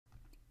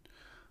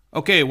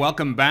Okay,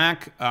 welcome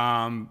back.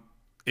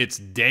 It's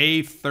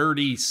day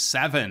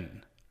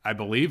 37, I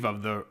believe,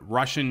 of the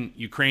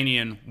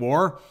Russian-Ukrainian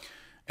war.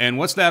 And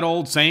what's that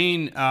old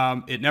saying?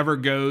 It never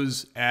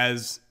goes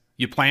as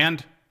you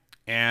planned.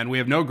 And we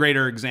have no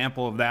greater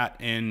example of that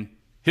in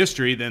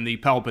history than the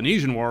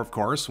Peloponnesian War, of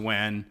course,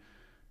 when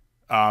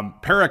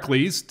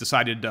Pericles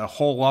decided to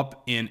hole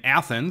up in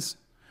Athens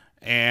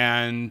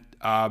and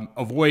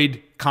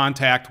avoid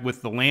contact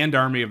with the land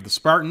army of the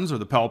Spartans, or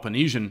the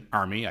Peloponnesian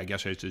army, I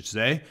guess I should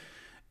say,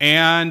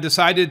 and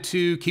decided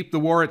to keep the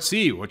war at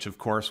sea, which, of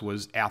course,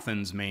 was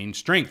Athens' main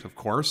strength. Of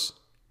course,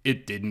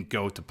 it didn't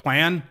go to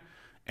plan,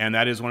 and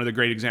that is one of the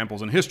great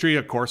examples in history.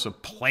 Of course, a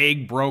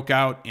plague broke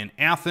out in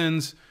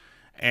Athens,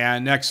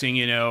 and next thing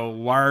you know,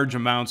 large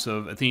amounts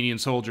of Athenian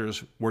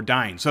soldiers were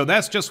dying. So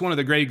that's just one of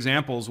the great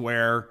examples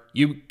where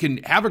you can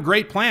have a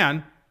great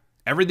plan,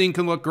 everything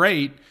can look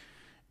great,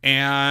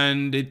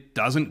 and it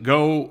doesn't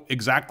go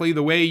exactly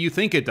the way you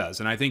think it does.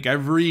 And I think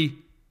every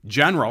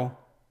general,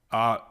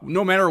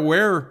 no matter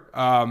where,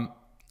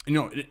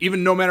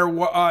 even no matter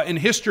what in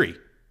history,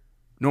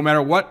 no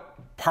matter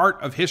what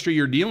part of history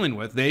you're dealing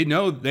with,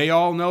 they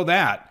all know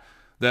that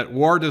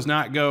war does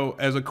not go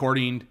as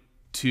according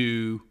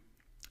to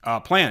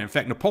plan. In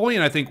fact,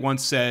 Napoleon, I think,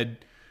 once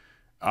said,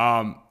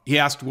 he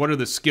asked, what are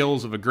the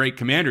skills of a great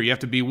commander? You have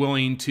to be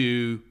willing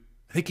to,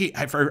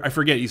 I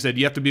forget, he said,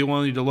 you have to be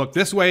willing to look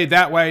this way,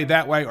 that way,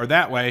 or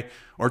that way,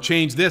 or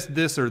change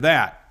this, or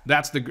that.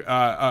 That's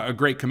a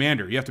great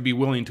commander. You have to be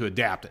willing to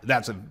adapt.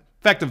 That's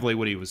effectively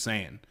what he was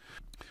saying.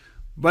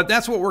 But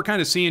that's what we're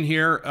kind of seeing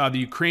here. The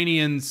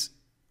Ukrainians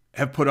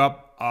have put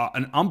up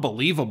an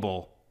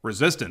unbelievable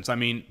resistance. I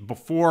mean,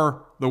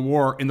 before the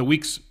war, in the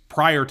weeks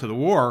prior to the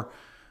war,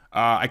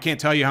 I can't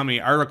tell you how many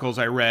articles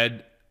I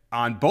read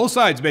on both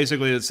sides,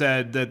 basically, that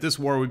said that this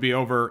war would be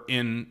over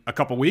in a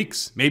couple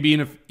weeks, maybe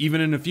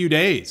even in a few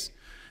days.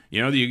 You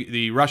know,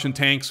 the Russian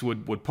tanks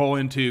would pull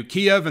into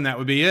Kiev, and that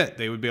would be it.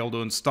 They would be able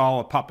to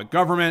install a puppet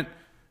government,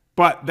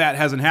 but that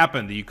hasn't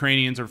happened. The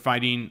Ukrainians are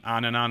fighting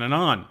on and on and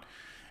on.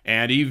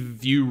 And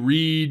if you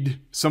read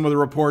some of the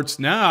reports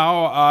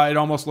now, it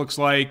almost looks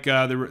like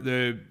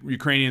the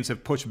Ukrainians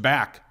have pushed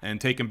back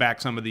and taken back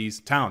some of these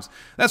towns.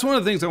 That's one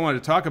of the things I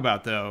wanted to talk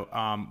about, though.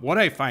 What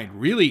I find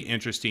really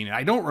interesting, and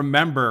I don't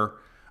remember,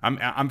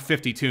 I'm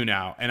 52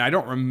 now, and I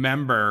don't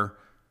remember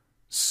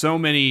so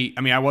many,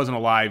 I mean, I wasn't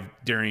alive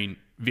during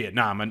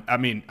Vietnam. And I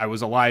mean, I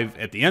was alive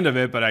at the end of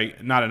it,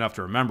 but not enough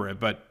to remember it.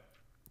 But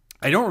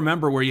I don't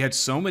remember where you had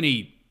so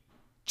many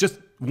just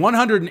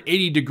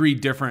 180-degree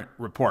different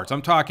reports.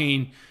 I'm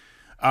talking,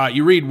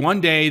 you read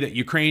one day that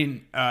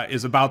Ukraine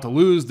is about to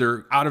lose,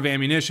 they're out of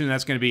ammunition,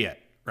 that's going to be it,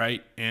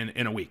 right,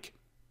 in a week.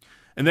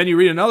 And then you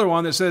read another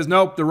one that says,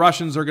 nope, the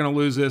Russians are going to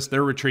lose this,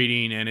 they're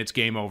retreating, and it's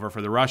game over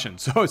for the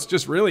Russians. So it's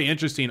just really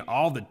interesting,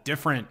 all the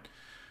different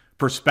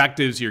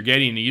perspectives you're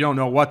getting, and you don't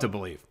know what to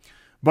believe.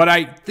 But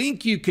I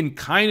think you can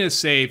kind of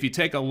say, if you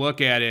take a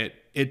look at it,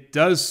 it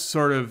does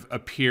sort of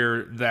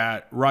appear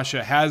that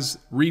Russia has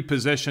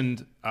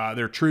repositioned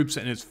their troops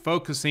and is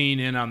focusing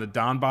in on the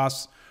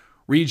Donbass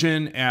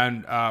region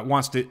and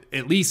wants to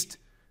at least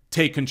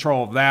take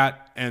control of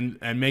that and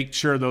make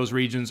sure those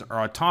regions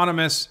are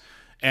autonomous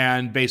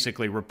and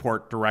basically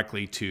report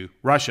directly to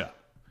Russia.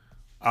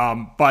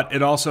 But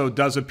it also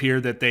does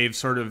appear that they've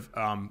sort of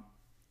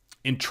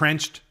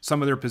entrenched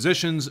some of their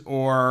positions,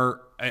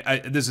 or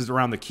this is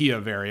around the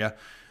Kiev area,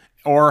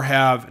 or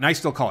have, and I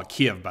still call it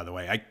Kiev, by the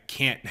way.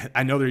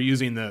 I know they're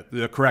using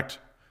the correct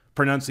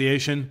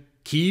pronunciation,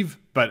 Kiev,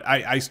 but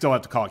I still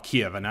have to call it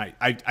Kiev. And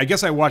I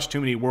guess I watched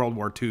too many World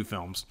War II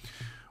films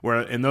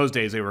where in those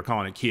days they were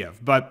calling it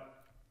Kiev. But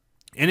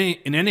in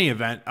any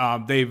event,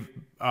 they've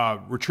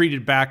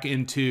retreated back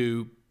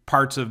into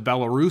parts of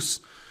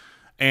Belarus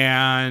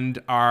and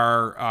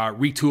are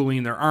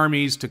retooling their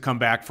armies to come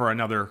back for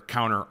another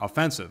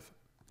counteroffensive.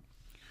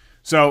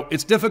 So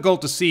it's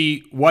difficult to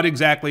see what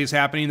exactly is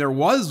happening. There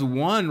was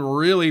one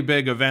really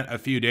big event a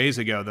few days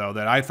ago, though,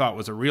 that I thought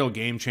was a real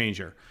game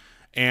changer.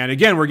 And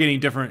again, we're getting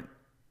different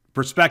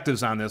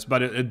perspectives on this,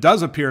 but it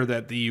does appear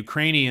that the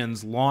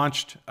Ukrainians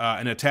launched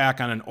an attack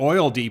on an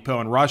oil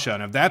depot in Russia.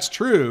 And if that's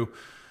true,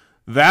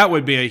 that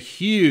would be a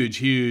huge,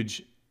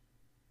 huge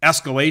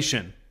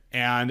escalation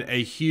and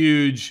a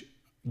huge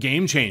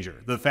game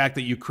changer. The fact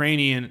that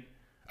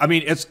I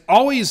mean, it's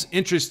always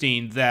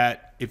interesting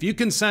that if you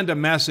can send a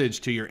message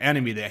to your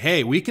enemy that,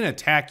 hey, we can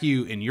attack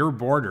you in your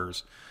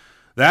borders,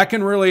 that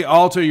can really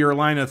alter your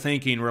line of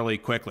thinking really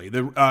quickly.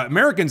 The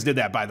Americans did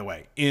that, by the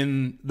way,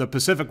 in the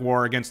Pacific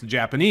War against the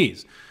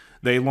Japanese.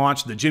 They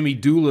launched the Jimmy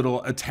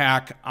Doolittle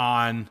attack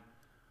on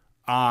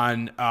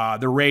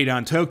the raid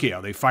on Tokyo.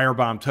 They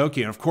firebombed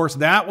Tokyo. And of course,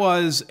 that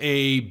was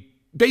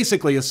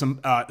basically a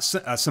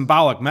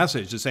symbolic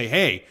message to say,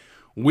 hey,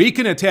 we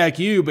can attack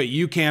you, but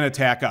you can't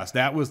attack us.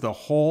 That was the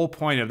whole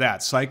point of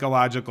that,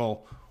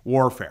 psychological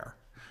warfare.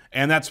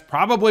 And that's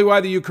probably why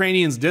the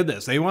Ukrainians did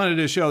this. They wanted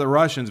to show the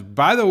Russians,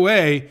 by the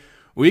way,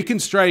 we can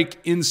strike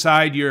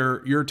inside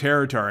your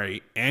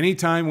territory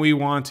anytime we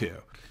want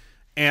to.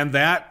 And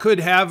that could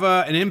have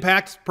an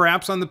impact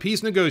perhaps on the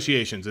peace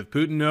negotiations. If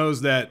Putin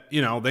knows that,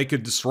 they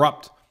could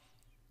disrupt,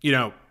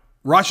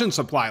 Russian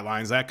supply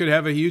lines, that could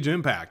have a huge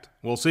impact.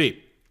 We'll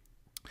see.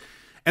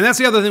 And that's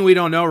the other thing we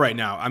don't know right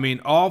now. I mean,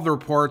 all the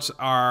reports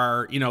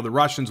are, the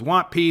Russians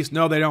want peace.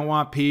 No, they don't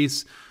want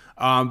peace.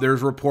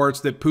 There's reports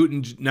that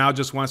Putin now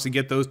just wants to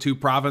get those 2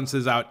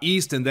 provinces out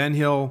east, and then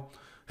he'll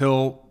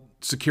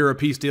secure a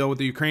peace deal with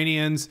the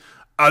Ukrainians.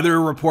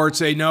 Other reports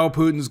say, no,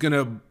 Putin's going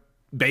to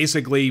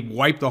basically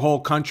wipe the whole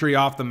country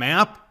off the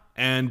map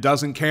and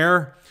doesn't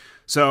care.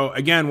 So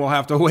again, we'll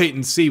have to wait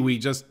and see. We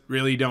just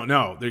really don't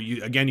know.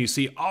 You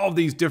see all of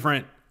these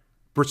different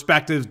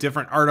perspectives,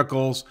 different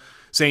articles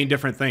saying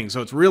different things.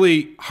 So it's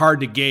really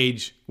hard to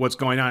gauge what's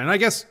going on. And I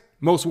guess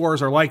most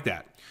wars are like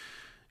that.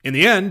 In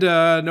the end,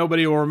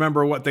 nobody will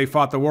remember what they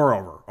fought the war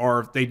over. Or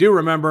if they do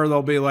remember,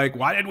 they'll be like,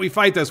 why did we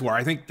fight this war?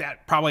 I think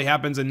that probably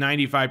happens in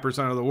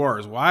 95% of the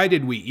wars. Why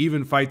did we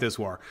even fight this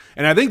war?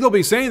 And I think they'll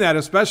be saying that,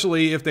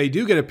 especially if they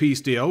do get a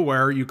peace deal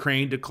where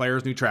Ukraine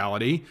declares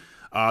neutrality.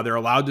 They're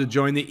allowed to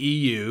join the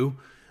EU.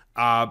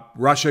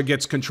 Russia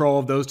gets control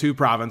of those 2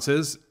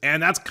 provinces.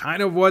 And that's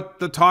kind of what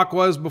the talk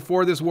was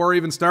before this war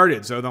even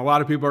started. So a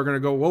lot of people are going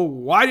to go, well,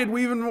 why did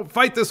we even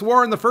fight this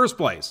war in the first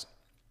place?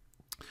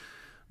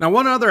 Now,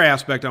 one other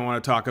aspect I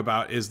want to talk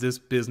about is this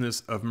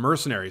business of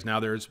mercenaries. Now,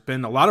 there's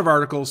been a lot of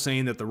articles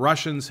saying that the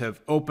Russians have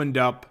opened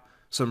up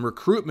some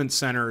recruitment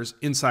centers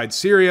inside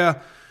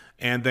Syria,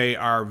 and they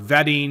are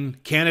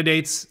vetting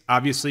candidates.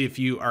 Obviously, if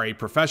you are a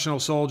professional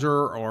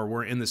soldier or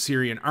were in the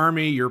Syrian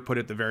army, you're put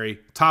at the very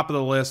top of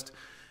the list,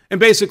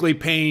 and basically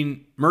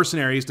paying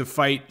mercenaries to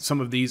fight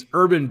some of these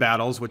urban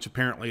battles, which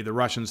apparently the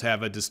Russians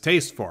have a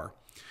distaste for.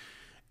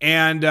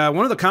 And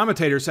one of the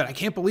commentators said, I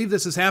can't believe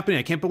this is happening.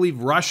 I can't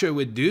believe Russia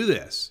would do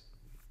this.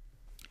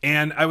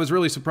 And I was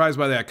really surprised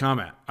by that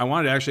comment. I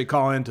wanted to actually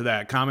call into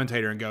that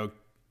commentator and go,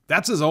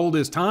 that's as old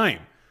as time.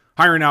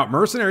 Hiring out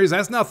mercenaries,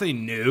 that's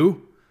nothing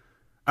new.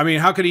 I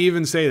mean, how could he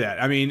even say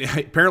that? I mean,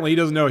 apparently he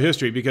doesn't know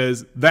history,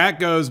 because that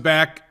goes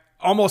back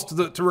almost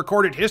to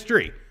recorded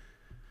history.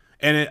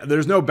 And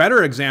there's no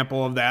better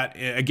example of that.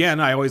 Again,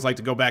 I always like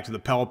to go back to the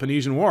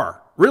Peloponnesian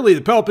War. Really,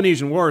 the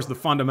Peloponnesian War is the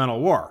fundamental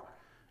war.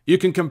 You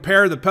can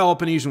compare the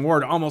Peloponnesian War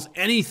to almost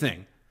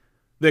anything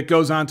that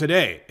goes on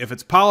today. If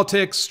it's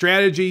politics,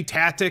 strategy,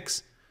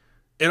 tactics,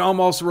 it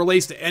almost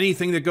relates to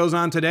anything that goes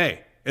on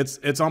today.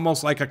 It's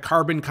almost like a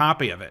carbon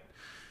copy of it.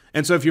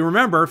 And so if you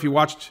remember, if you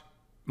watched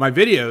my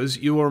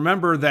videos, you will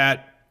remember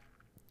that,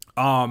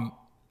 the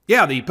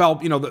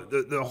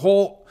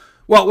whole,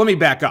 well, let me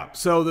back up.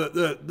 So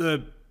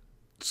the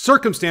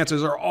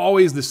circumstances are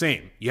always the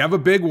same. You have a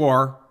big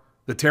war,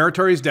 the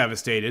territory is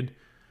devastated,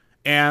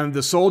 and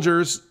the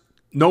soldiers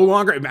no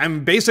longer,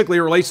 basically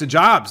it relates to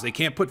jobs. They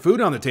can't put food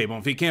on the table.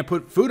 If you can't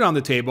put food on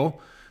the table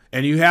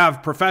and you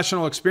have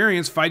professional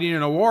experience fighting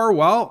in a war,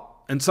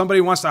 well, and somebody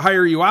wants to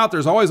hire you out,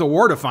 there's always a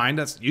war to find.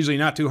 That's usually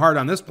not too hard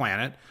on this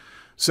planet.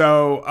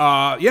 So,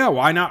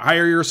 why not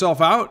hire yourself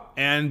out,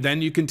 and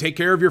then you can take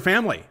care of your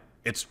family.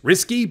 It's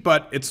risky,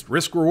 but it's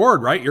risk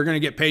reward, right? You're going to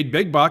get paid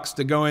big bucks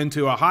to go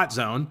into a hot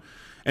zone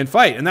and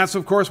fight. And that's,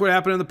 of course, what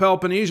happened in the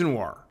Peloponnesian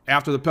War.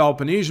 After the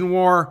Peloponnesian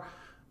War,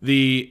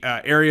 the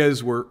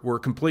areas were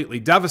completely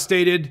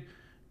devastated,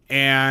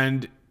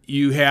 and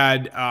you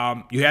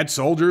had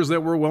soldiers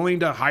that were willing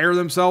to hire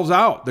themselves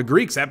out. The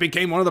Greeks, that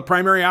became one of the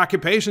primary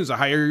occupations, to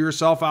hire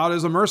yourself out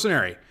as a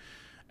mercenary.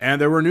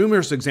 And there were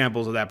numerous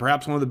examples of that.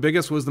 Perhaps one of the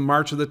biggest was the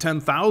March of the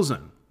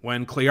 10,000,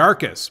 when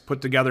Clearchus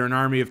put together an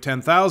army of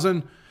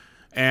 10,000,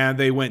 and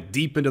they went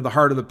deep into the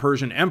heart of the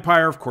Persian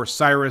Empire. Of course,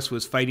 Cyrus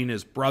was fighting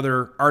his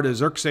brother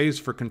Artaxerxes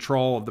for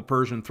control of the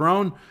Persian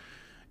throne.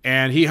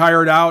 And he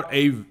hired out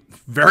a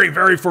very,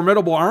 very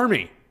formidable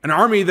army, an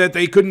army that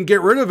they couldn't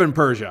get rid of in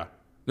Persia.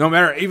 No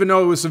matter, even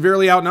though it was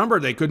severely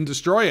outnumbered, they couldn't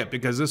destroy it,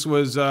 because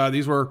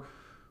these were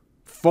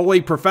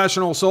fully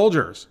professional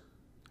soldiers.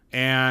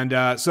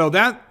 And so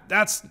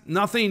that's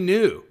nothing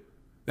new.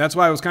 That's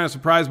why I was kind of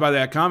surprised by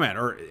that comment,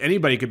 or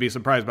anybody could be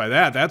surprised by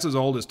that. That's as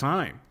old as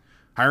time.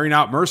 Hiring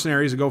out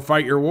mercenaries to go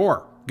fight your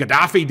war.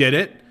 Gaddafi did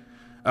it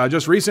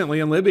just recently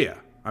in Libya.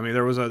 I mean,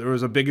 there was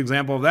a big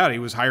example of that. He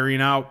was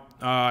hiring out,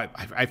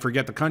 I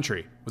forget the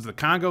country. Was it the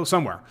Congo?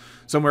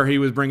 Somewhere he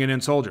was bringing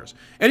in soldiers.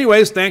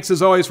 Anyways, thanks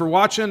as always for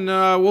watching.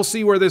 We'll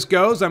see where this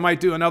goes. I might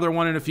do another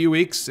one in a few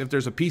weeks if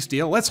there's a peace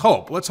deal. Let's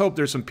hope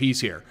there's some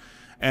peace here,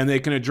 and they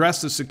can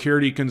address the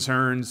security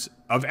concerns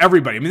of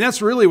everybody. I mean,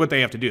 that's really what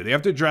they have to do. They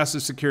have to address the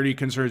security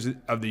concerns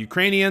of the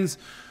Ukrainians,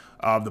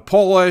 of the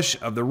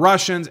Polish, of the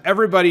Russians.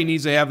 Everybody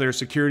needs to have their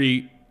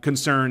security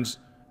concerns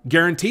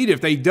guaranteed.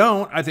 If they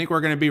don't, I think we're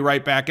going to be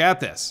right back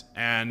at this.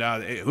 And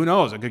who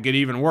knows? It could get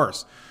even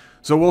worse.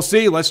 So we'll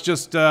see.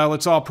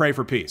 Let's all pray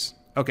for peace.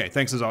 Okay,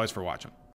 thanks as always for watching.